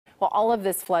Well, all of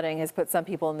this flooding has put some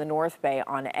people in the North Bay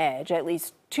on edge. At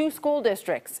least 2 school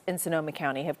districts in Sonoma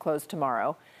County have closed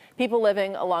tomorrow. People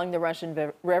living along the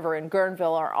Russian River in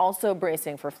Guerneville are also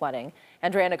bracing for flooding.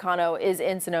 Andrea Nakano is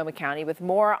in Sonoma County with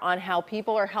more on how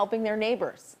people are helping their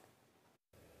neighbors.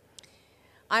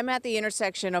 I'm at the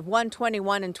intersection of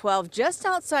 121 and 12 just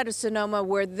outside of Sonoma,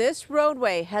 where this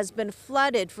roadway has been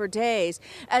flooded for days.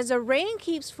 As the rain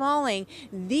keeps falling,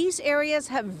 these areas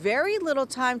have very little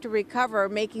time to recover,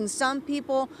 making some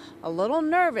people a little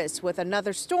nervous with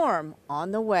another storm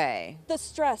on the way. The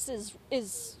stress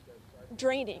is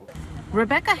draining.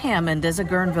 Rebecca Hammond is a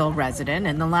Guerneville resident.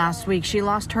 In the last week, she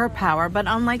lost her power, but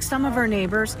unlike some of her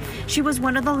neighbors, she was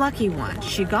one of the lucky ones.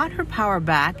 She got her power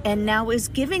back and now is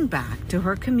giving back to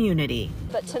her community.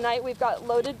 But tonight we've got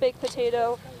loaded baked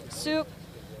potato soup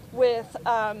with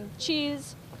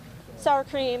cheese, sour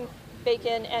cream,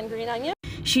 bacon, and green onion.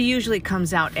 She usually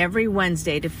comes out every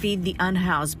Wednesday to feed the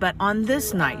unhoused, but on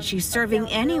this night, she's serving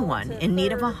anyone in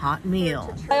need of a hot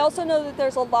meal. I also know that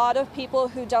there's a lot of people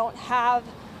who don't have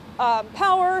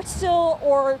power still,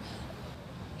 or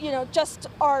just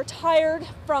are tired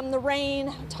from the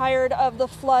rain, tired of the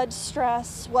flood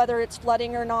stress, whether it's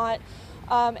flooding or not.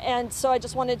 And so I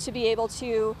just wanted to be able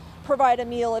to provide a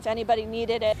meal if anybody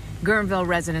needed it. Guerneville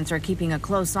residents are keeping a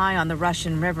close eye on the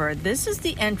Russian River. This is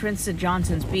the entrance to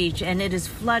Johnson's Beach, and it is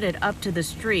flooded up to the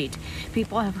street.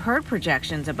 People have heard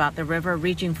projections about the river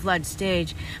reaching flood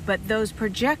stage, but those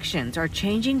projections are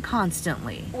changing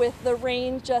constantly. With the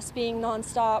rain just being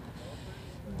nonstop,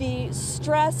 the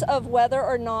stress of whether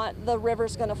or not the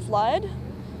river's going to flood,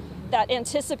 that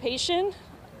anticipation,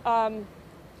 our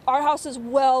house is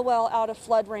well out of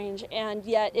flood range, and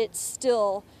yet it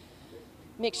still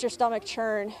makes your stomach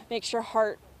churn, makes your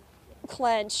heart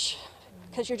clench,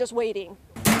 because you're just waiting.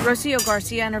 Rocio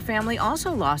Garcia and her family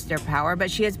also lost their power,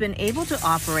 but she has been able to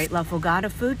operate La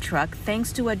Fogata food truck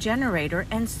thanks to a generator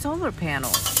and solar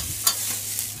panels.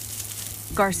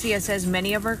 Garcia says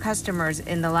many of her customers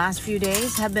in the last few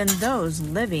days have been those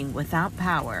living without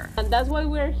power. And that's why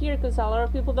we're here, because a lot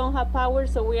of people don't have power,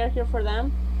 so we are here for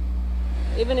them.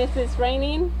 Even if it's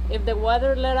raining, if the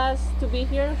weather let us to be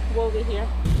here, we'll be here.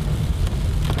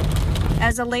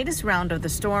 As the latest round of the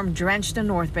storm drenched the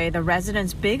North Bay, the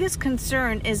residents' biggest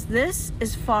concern is this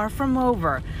is far from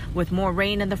over. With more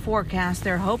rain in the forecast,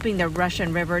 they're hoping the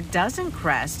Russian River doesn't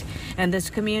crest and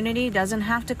this community doesn't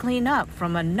have to clean up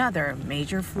from another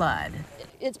major flood.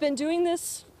 It's been doing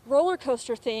this roller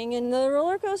coaster thing, and the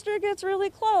roller coaster gets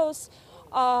really close.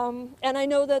 And I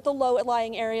know that the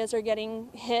low-lying areas are getting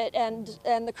hit, and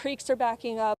the creeks are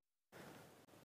backing up.